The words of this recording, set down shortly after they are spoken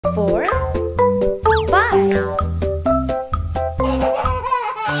4, 5.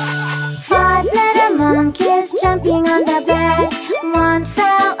 5 little monkeys jumping on the bed. One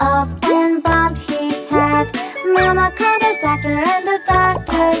fell off and bumped his head. Mama called the doctor and the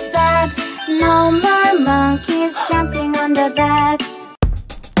doctor said, no more monkeys jumping on the bed.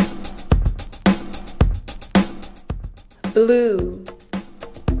 Blue.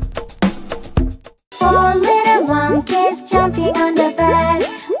 4 little monkeys jumping on the bed.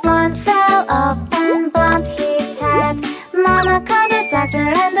 One fell off and bumped his head. Mama called the doctor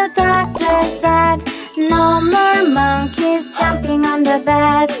and the doctor said, no more monkeys jumping on the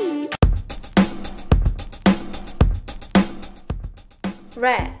bed.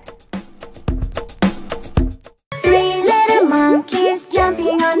 Red. 3 little monkeys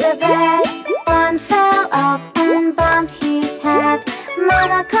jumping on the bed. One fell off and bumped his head.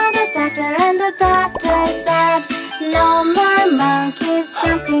 Mama called the doctor and the doctor said, no more monkeys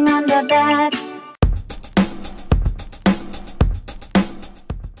jumping on the bed.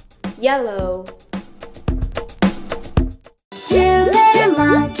 Yellow. 2 little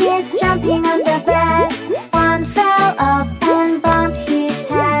monkeys jumping on the bed. One fell off and bumped his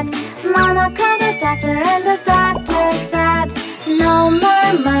head. Mama called the doctor and the doctor said, no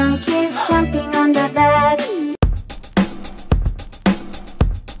more monkeys jumping on the bed.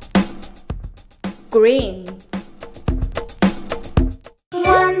 Green.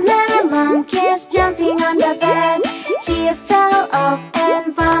 1 little monkey's jumping on the bed. He fell off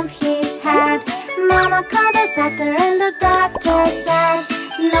and bumped his head. Mama called the doctor and the doctor said,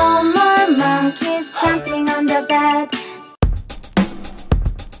 no more monkeys jumping on the bed.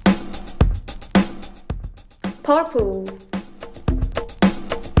 Purple.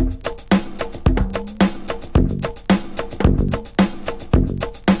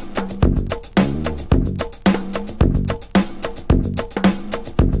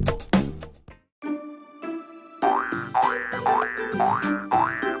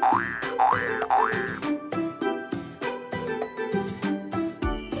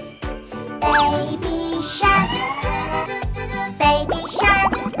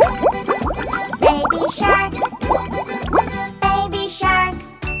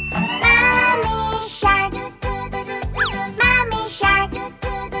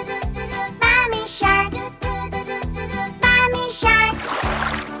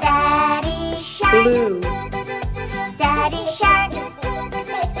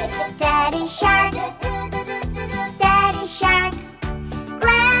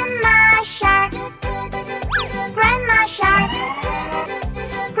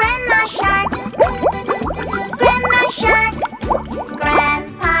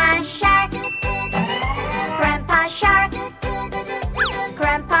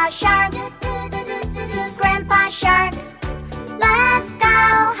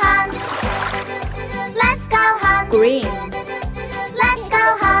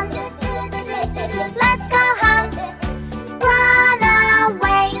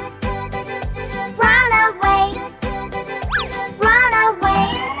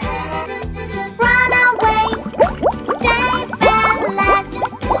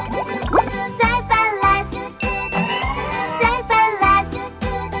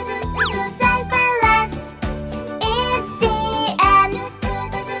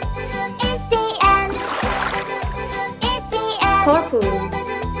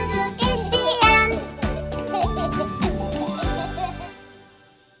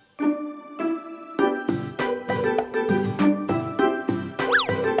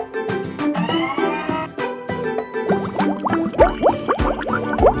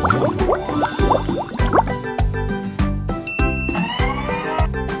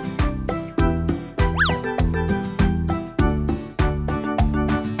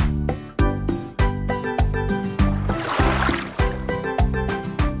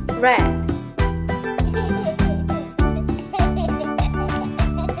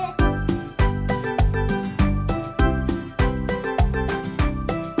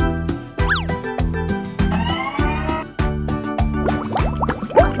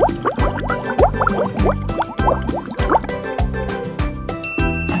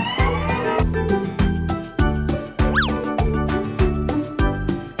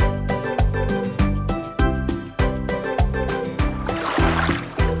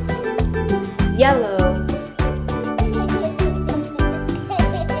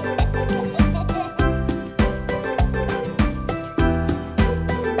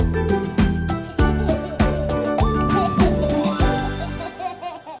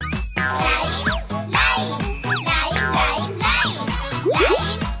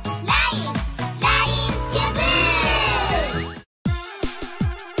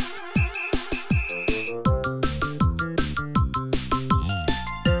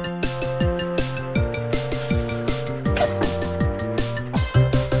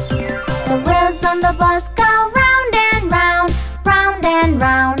 on the bus go round and round, round and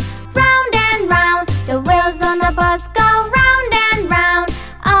round, round and round. The wheels on the bus go round and round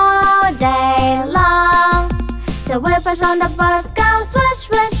all day long. The wipers on the bus go swish,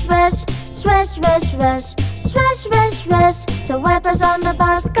 swish, swish, swish, swish, swish, swish, swish, swish. The wipers on the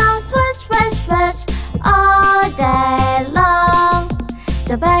bus go swish, swish, swish all day long.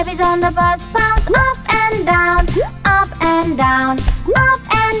 The babies on the bus bounce up and down, up and down, up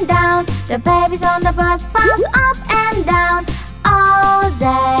and down. The babies on the bus bounce up and down all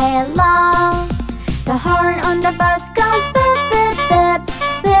day long. The horn on the bus goes beep, beep, beep,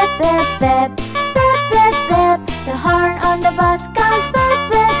 beep, beep, beep, beep, beep, beep. The horn on the bus goes beep,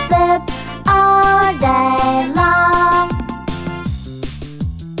 beep, beep all day long.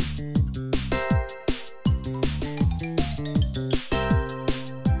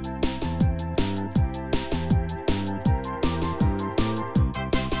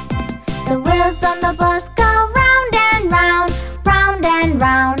 The wheels on the bus go round and round, round and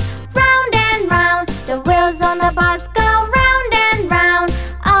round, round and round. The wheels on the bus go round and round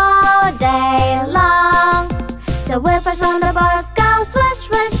all day long. The wipers on the bus go swish,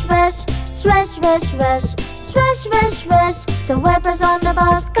 swish, swish, swish, swish, swish, swish, swish, swish. The wipers on the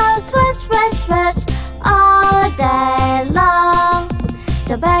bus go swish, swish, swish all day long.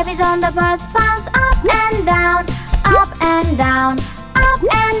 The babies on the bus bounce up and down, up and down, up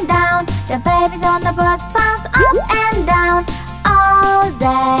and down. The babies on the bus bounce up and down all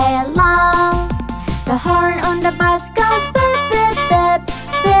day long. The horn on the bus goes beep, beep, beep,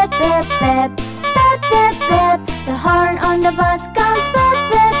 beep, beep, beep, beep, beep, beep. The horn on the bus goes beep,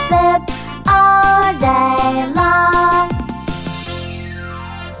 beep, beep all day long.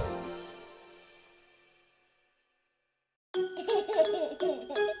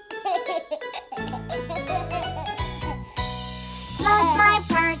 Lost my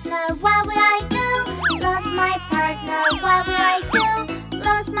partner, what will I do? Lost my partner, what will I do?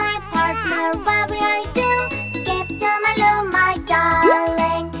 Lost my partner, what will I do? Skip to my loo, my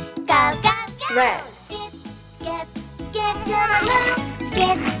darling. Go, go, go! Red. Skip, skip, skip to my loo.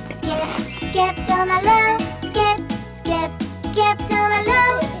 Skip, skip, skip to my loo. Skip, skip, skip to my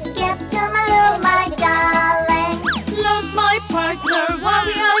loo. Skip to my loo, my darling. Lost my partner, what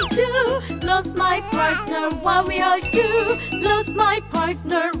will I do? Lost my partner, what will I do? Lost my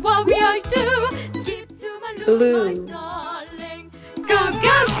partner, what will I do? Skip to my loo, Blue. my darling. Go,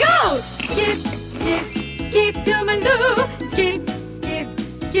 go, go! Skip, skip, skip to my loo. Skip, skip,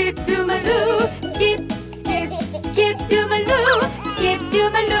 skip to my loo. Skip, skip, skip to my loo. Skip to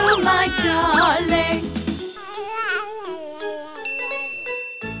my loo, my darling.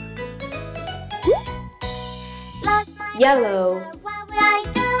 Lost my Yellow. what will I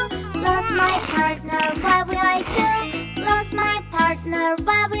do? Lost my partner, what will I do? Lost my partner,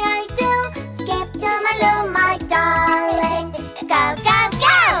 what will I do? Skip to my loo, my darling. Go, go,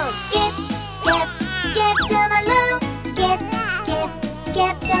 go! Skip, skip, skip to my loo. Skip, skip,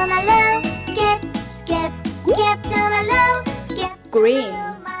 skip to my loo. Skip, skip, skip to my loo. Skip to Green.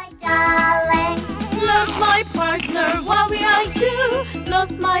 my loo, my darling. Lost my partner, what will I do?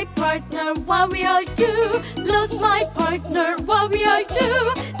 Lost my partner, what will I do? Lost my partner, what will I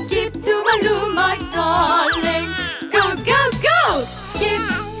do? Skip to my loo, my darling. Go, go, go! Skip,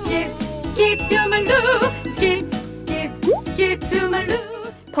 skip, skip to my loo. Skip, skip, skip to my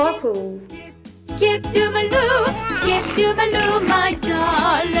loo. Purple. Skip, skip to my loo. Skip to my loo, my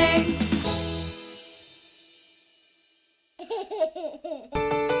darling.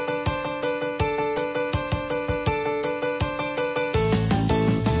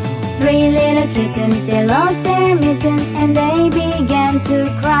 3 little kittens, they lost their mittens and they began to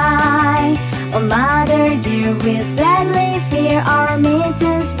cry. Oh mother dear, we sadly fear our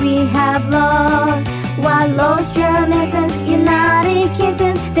mittens we have lost. What lost your mittens, you naughty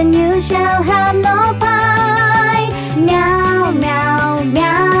kittens? Then you shall have no pie. Meow, meow,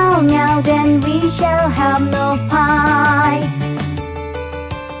 meow, meow, then we shall have no pie.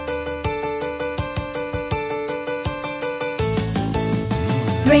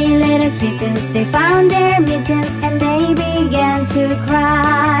 Three little kittens, they found their mittens and they began to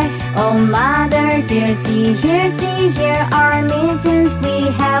cry. Oh mother dear, see here, our mittens we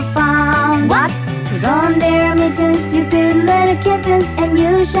have found. What? Put on their mittens, you good little kittens, and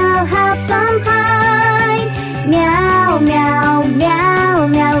you shall have some pie. Meow, meow, meow,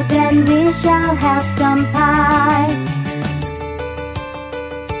 meow, then we shall have some pie.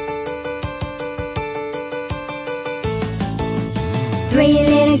 Three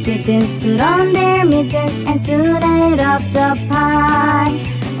little kittens put on their mittens and soon ate up the pie.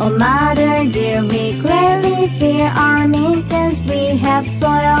 Oh mother dear, we greatly fear our mittens we have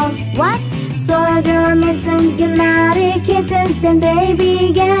soiled. What? Soiled mother or mitts and get naughty kittens, then they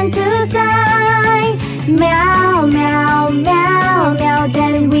began to sigh. Meow, meow, meow, meow,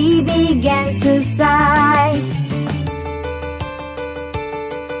 then we began to sigh.